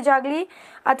ಲ್ಯಾಂಗ್ವೇಜ್ ಆಗಲಿ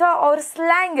ಅಥವಾ ಅವ್ರ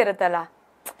ಸ್ಲ್ಯಾಂಗ್ ಇರುತ್ತಲ್ಲ,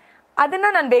 ಅದನ್ನು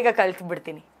ನಾನು ಬೇಗ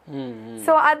ಕಲ್ತ್ಬಿಡ್ತೀನಿ.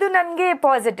 ಸೊ ಅದು ನನಗೆ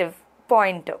ಪಾಸಿಟಿವ್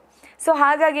ಪಾಯಿಂಟು. ಸೊ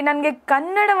ಹಾಗಾಗಿ ನನಗೆ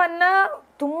ಕನ್ನಡವನ್ನು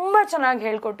ತುಂಬ ಚೆನ್ನಾಗಿ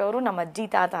ಹೇಳ್ಕೊಟ್ಟವರು ನಮ್ಮ ಅಜ್ಜಿ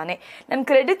ತಾತಾನೆ. ನನ್ನ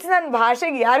ಕ್ರೆಡಿಟ್ಸ್ ನನ್ನ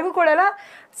ಭಾಷೆಗೆ ಯಾರಿಗೂ ಕೊಡೋಲ್ಲ,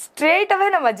 ಸ್ಟ್ರೇಟ್ ಅವೇ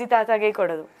ನಮ್ಮ ಅಜ್ಜಿ ತಾತಾಗೆ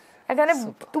ಕೊಡೋದು. ಯಾಕಂದ್ರೆ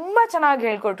ತುಂಬಾ ಚೆನ್ನಾಗಿ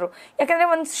ಹೇಳ್ಕೊಟ್ರು. ಯಾಕಂದ್ರೆ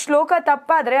ಒಂದು ಶ್ಲೋಕ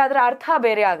ತಪ್ಪಾದ್ರೆ ಅದರ ಅರ್ಥ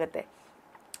ಬೇರೆ ಆಗುತ್ತೆ,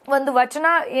 ಒಂದು ವಚನ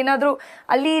ಏನಾದರೂ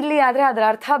ಅಲ್ಲಿ ಇಲ್ಲಿ ಆದರೆ ಅದರ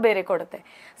ಅರ್ಥ ಬೇರೆ ಕೊಡುತ್ತೆ.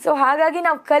 ಸೊ ಹಾಗಾಗಿ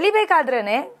ನಾವು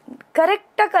ಕಲಿಬೇಕಾದ್ರೇ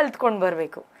ಕರೆಕ್ಟಾಗಿ ಕಲ್ತ್ಕೊಂಡು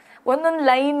ಬರಬೇಕು, ಒಂದೊಂದು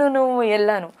ಲೈನು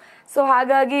ಎಲ್ಲನೂ. ಸೊ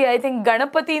ಹಾಗಾಗಿ ಐ ಥಿಂಕ್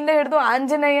ಗಣಪತಿಯಿಂದ ಹಿಡಿದು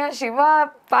ಆಂಜನೇಯ, ಶಿವ,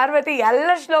 ಪಾರ್ವತಿ ಎಲ್ಲ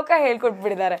ಶ್ಲೋಕ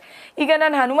ಹೇಳ್ಕೊಟ್ಬಿಟ್ಟಿದ್ದಾರೆ. ಈಗ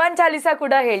ನಾನು ಹನುಮಾನ್ ಚಾಲೀಸ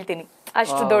ಕೂಡ ಹೇಳ್ತೀನಿ,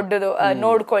 ಅಷ್ಟು ದೊಡ್ಡದು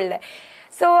ನೋಡ್ಕೊಳ್ಳೆ.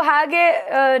 ಸೊ ಹಾಗೆ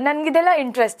ನನಗಿದೆಲ್ಲ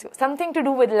interest, something to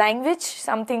do with language,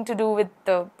 something to do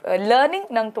with learning,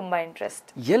 ನಂಗೆ ತುಂಬ ಇಂಟ್ರೆಸ್ಟ್.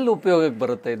 ಎಲ್ಲಿ ಉಪಯೋಗಕ್ಕೆ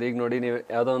ಬರುತ್ತೆ ಇದು? ಈಗ ನೋಡಿ, ನೀವು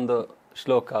ಯಾವುದೋ ಒಂದು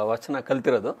ಶ್ಲೋಕ ವಚನ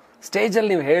ಕಲ್ತಿರೋದು ಸ್ಟೇಜ್ ಅಲ್ಲಿ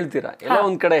ನೀವು ಹೇಳ್ತೀರಾ, ಎಲ್ಲ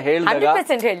ಒಂದ್ ಕಡೆ ಹೇಳಿದಾಗ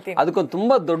ಅದಕ್ಕೊಂದು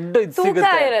ತುಂಬಾ ದೊಡ್ಡ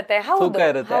ಸಿಗುತ್ತೆ, ತೂಕ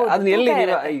ಇರುತ್ತೆ. ಅದನ್ನ ಎಲ್ಲಿ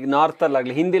ಈಗ ನಾರ್ತ್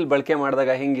ಅಲ್ಲಾಗ್ಲಿ ಹಿಂದಿಲ್ ಬಳಕೆ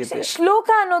ಮಾಡಿದಾಗ ಹೆಂಗಿರುತ್ತೆ? ಶ್ಲೋಕ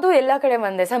ಅನ್ನೋದು ಎಲ್ಲಾ ಕಡೆ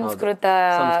ಬಂದೆ, ಸಂಸ್ಕೃತ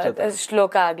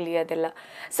ಶ್ಲೋಕ ಆಗ್ಲಿ ಅದೆಲ್ಲ.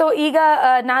 ಸೊ ಈಗ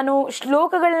ನಾನು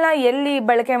ಶ್ಲೋಕಗಳನ್ನ ಎಲ್ಲಿ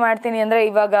ಬಳಕೆ ಮಾಡ್ತೀನಿ ಅಂದ್ರೆ,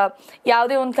 ಇವಾಗ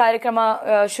ಯಾವುದೇ ಒಂದು ಕಾರ್ಯಕ್ರಮ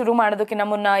ಶುರು ಮಾಡೋದಕ್ಕಿಂತ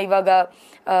ಮುನ್ನ ಇವಾಗ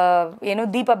ಏನೋ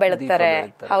ದೀಪ ಬೆಳಗ್ತಾರೆ,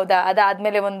 ಹೌದಾ?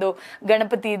 ಅದಾದ್ಮೇಲೆ ಒಂದು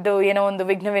ಗಣಪತಿದ್ದು ಏನೋ ಒಂದು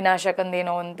ವಿಘ್ನ ವಿನಾಶಕಂದು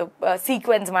ಏನೋ ಒಂದು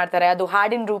ಸೀಕ್ವೆನ್ಸ್ ಮಾಡ್ತಾರೆ, ಅದು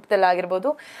ಹಾಡಿನ ರೂಪದಲ್ಲಿ ಆಗಿರ್ಬೋದು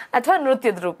ಅಥವಾ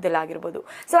ನೃತ್ಯದ ರೂಪದಲ್ಲಿ ಆಗಿರ್ಬೋದು.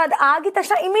 ಸೊ ಅದು ಆಗಿದ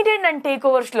ತಕ್ಷಣ ಇಮಿಡಿಯೇಟ್ ನನ್ನ ಟೇಕ್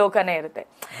ಓವರ್ ಶ್ಲೋಕನೇ ಇರುತ್ತೆ.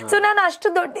 ಸೊ ನಾನು ಅಷ್ಟು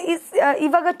ದೊಡ್ಡ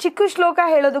ಇವಾಗ ಚಿಕ್ಕ ಶ್ಲೋಕ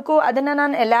ಹೇಳೋದಕ್ಕೂ ಅದನ್ನ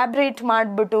ನಾನು ಎಲಾಬ್ರೇಟ್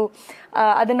ಮಾಡಿಬಿಟ್ಟು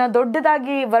ಅದನ್ನ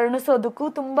ದೊಡ್ಡದಾಗಿ ವರ್ಣಿಸೋದಕ್ಕೂ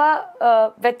ತುಂಬಾ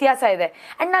ವ್ಯತ್ಯಾಸ ಇದೆ.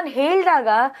 ಅಂಡ್ ನಾನು ಹೇಳಿದಾಗ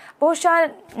ಬಹುಶಃ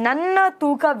ನನ್ನ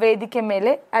ತೂಕ ವೇದಿಕೆ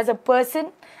ಮೇಲೆ as a person,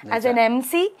 as N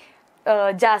MC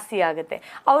ಜಾಸ್ತಿ ಆಗುತ್ತೆ.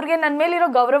 ಅವ್ರಿಗೆ ನನ್ನ ಮೇಲಿರೋ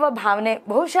ಗೌರವ ಭಾವನೆ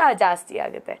ಬಹುಶಃ ಜಾಸ್ತಿ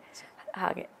ಆಗುತ್ತೆ.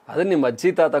 ಹಾಗೆ ಅದು ನಿಮ್ಮ ಅಜ್ಜಿ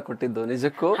ತಾತ ಕೊಟ್ಟಿದ್ದು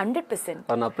ನಿಜಕ್ಕೂ 100%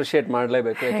 ಅವ್ರನ್ನ ಅಪ್ರಿಶಿಯೇಟ್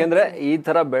ಮಾಡ್ಲೇಬೇಕು. ಯಾಕೆಂದ್ರೆ ಈ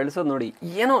ತರ ಬೆಳೆಸೋದು ನೋಡಿ,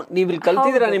 ಏನೋ ನೀವು ಇಲ್ಲಿ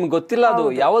ಕಲ್ತಿದ್ದೀರಾ, ನಿಮ್ಗೆ ಗೊತ್ತಿಲ್ಲ ಅದು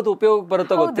ಯಾವತ್ತು ಉಪಯೋಗ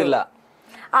ಬರುತ್ತೋ ಗೊತ್ತಿಲ್ಲ.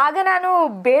 ಆಗ ನಾನು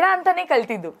ಬೇಡ ಅಂತಾನೆ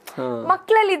ಕಲ್ತಿದ್ದು.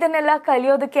 ಮಕ್ಕಳಲ್ಲಿ ಇದನ್ನೆಲ್ಲ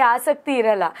ಕಲಿಯೋದಕ್ಕೆ ಆಸಕ್ತಿ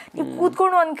ಇರಲ್ಲ. ನೀವು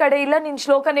ಕೂತ್ಕೊಂಡು ಒಂದ್ ಕಡೆ ಇಲ್ಲ, ನಿನ್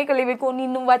ಶ್ಲೋಕನೇ ಕಲಿಬೇಕು,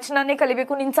 ನಿನ್ ವಚನನೇ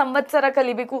ಕಲಿಬೇಕು, ನಿನ್ ಸಂವತ್ಸರ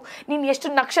ಕಲಿಬೇಕು, ನೀನ್ ಎಷ್ಟು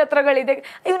ನಕ್ಷತ್ರಗಳಿದೆ,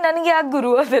 ಇವ್ ನನಗೆ ಯಾಕೆ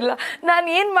ಗುರು ಅದೆಲ್ಲ, ನಾನು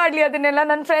ಏನ್ ಮಾಡ್ಲಿ ಅದನ್ನೆಲ್ಲ.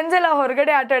 ನನ್ನ ಫ್ರೆಂಡ್ಸ್ ಎಲ್ಲ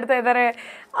ಹೊರಗಡೆ ಆಟ ಆಡ್ತಾ ಇದ್ದಾರೆ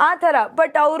ಆ ತರ.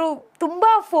 ಬಟ್ ಅವರು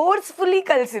ತುಂಬಾ ಫೋರ್ಸ್ಫುಲಿ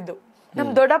ಕಲಿಸಿದ್ದು.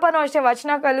 ನಮ್ ದೊಡ್ಡಪ್ಪನೂ ಅಷ್ಟೇ,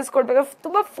 ವಚನ ಕಲಿಸ್ಕೊಡ್ಬೇಕು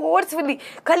ತುಂಬಾ ಫೋರ್ಸ್ಫುಲಿ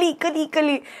ಕಲಿ ಕಲಿ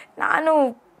ಕಲಿ. ನಾನು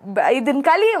ಇದನ್ನ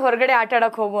ಕಲಿ, ಹೊರಗಡೆ ಆಟ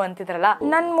ಆಡಕ್ ಹೋಗು ಅಂತಿದ್ರಲ್ಲ.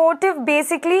 ನನ್ನ ಮೋಟಿವ್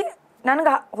ಬೇಸಿಕ್ಲಿ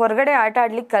ನನ್ಗೆ ಹೊರಗಡೆ ಆಟ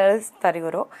ಆಡ್ಲಿಕ್ಕೆ ಕಲಿಸ್ತಾರೆ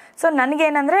ಇವರು. ಸೊ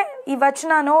ನನಗೇನಂದ್ರೆ ಈ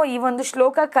ವಚನನೋ ಈ ಒಂದು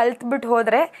ಶ್ಲೋಕ ಕಲ್ತ್ಬಿಟ್ಟು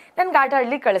ಹೋದ್ರೆ ನನ್ಗೆ ಆಟ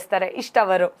ಆಡ್ಲಿಕ್ಕೆ ಕಳಿಸ್ತಾರೆ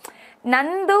ಇಷ್ಟವರು.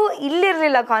 ನಂದು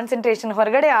ಇಲ್ಲಿರ್ಲಿಲ್ಲ ಕಾನ್ಸಂಟ್ರೇಷನ್,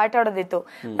 ಹೊರಗಡೆ ಆಟ ಆಡೋದಿತ್ತು.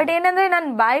 ಬಟ್ ಏನಂದ್ರೆ ನಾನು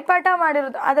ಬಾಯ್ಪಾಠ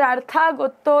ಮಾಡಿರೋದು ಅದ್ರ ಅರ್ಥ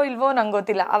ಗೊತ್ತೋ ಇಲ್ವೋ ನಂಗೆ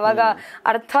ಗೊತ್ತಿಲ್ಲ. ಅವಾಗ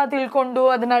ಅರ್ಥ ತಿಳ್ಕೊಂಡು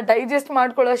ಅದನ್ನ ಡೈಜೆಸ್ಟ್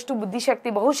ಮಾಡ್ಕೊಳ್ಳೋಷ್ಟು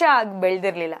ಬುದ್ಧಿಶಕ್ತಿ ಬಹುಶಃ ಆಗಿ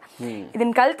ಬೆಳೆದಿರ್ಲಿಲ್ಲ.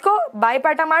 ಇದನ್ನ ಕಲ್ತ್ಕೋ,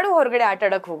 ಬಾಯ್ಪಾಠ ಮಾಡು, ಹೊರಗಡೆ ಆಟ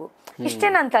ಆಡಕ್ ಹೋಗು, ಇಷ್ಟೇ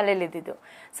ನನ್ನ ತಲೆಯಲ್ಲಿ ಇದ್ದಿದ್ದು.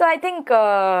 ಸೊ ಐ ಥಿಂಕ್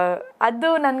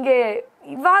ಅದು ನನಗೆ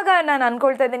ಇವಾಗ ನಾನು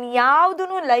ಅನ್ಕೊಳ್ತಾ ಇದ್ದೀನಿ,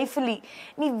 ಯಾವುದೂ ಲೈಫಲ್ಲಿ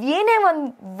ನೀವು ಏನೇ ಒಂದು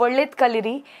ಒಳ್ಳೇದು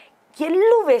ಕಲೀರಿ,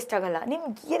 ಎಲ್ಲೂ ವೇಸ್ಟ್ ಆಗಲ್ಲ,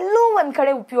 ನಿಮ್ಗೆ ಎಲ್ಲೂ ಒಂದ್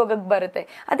ಕಡೆ ಉಪಯೋಗಕ್ಕೆ ಬರುತ್ತೆ.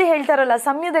 ಅದೇ ಹೇಳ್ತಾರಲ್ಲ,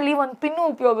 ಸಮಯದಲ್ಲಿ ಒಂದು ಪಿನ್ನು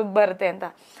ಉಪಯೋಗಕ್ಕೆ ಬರುತ್ತೆ ಅಂತ.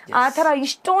 ಆ ಥರ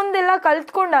ಇಷ್ಟೊಂದೆಲ್ಲ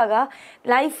ಕಲ್ತ್ಕೊಂಡಾಗ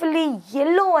ಲೈಫಲ್ಲಿ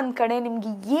ಎಲ್ಲೋ ಒಂದ್ ಕಡೆ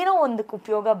ನಿಮ್ಗೆ ಏನೋ ಒಂದಕ್ಕೆ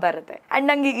ಉಪಯೋಗ ಬರುತ್ತೆ. ಅಂಡ್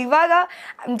ನಂಗೆ ಇವಾಗ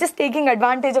I am just taking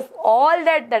advantage of all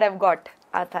that I've got.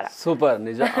 ಆ ಥರ ಸೂಪರ್.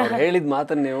 ನಿಜ, ಅವ್ರು ಹೇಳಿದ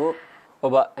ಮಾತನ್ನು ನೀವು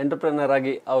ಒಬ್ಬ ಎಂಟರ್ಪ್ರೆನರ್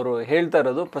ಆಗಿ ಅವರು ಹೇಳ್ತಾ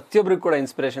ಇರೋದು ಪ್ರತಿಯೊಬ್ಬರಿಗೂ ಕೂಡ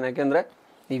ಇನ್ಸ್ಪಿರೇಷನ್. ಯಾಕೆಂದ್ರೆ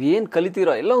ನೀವ್ ಏನ್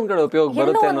ಕಲಿತೀರೋ ಎಲ್ಲ ಒಂದ್ ಕಡೆ ಉಪಯೋಗ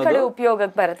ಬರುತ್ತೆ ಅನ್ನೋದು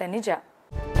ಉಪಯೋಗಕ್ಕೆ ಬರುತ್ತೆ. ನಿಜ.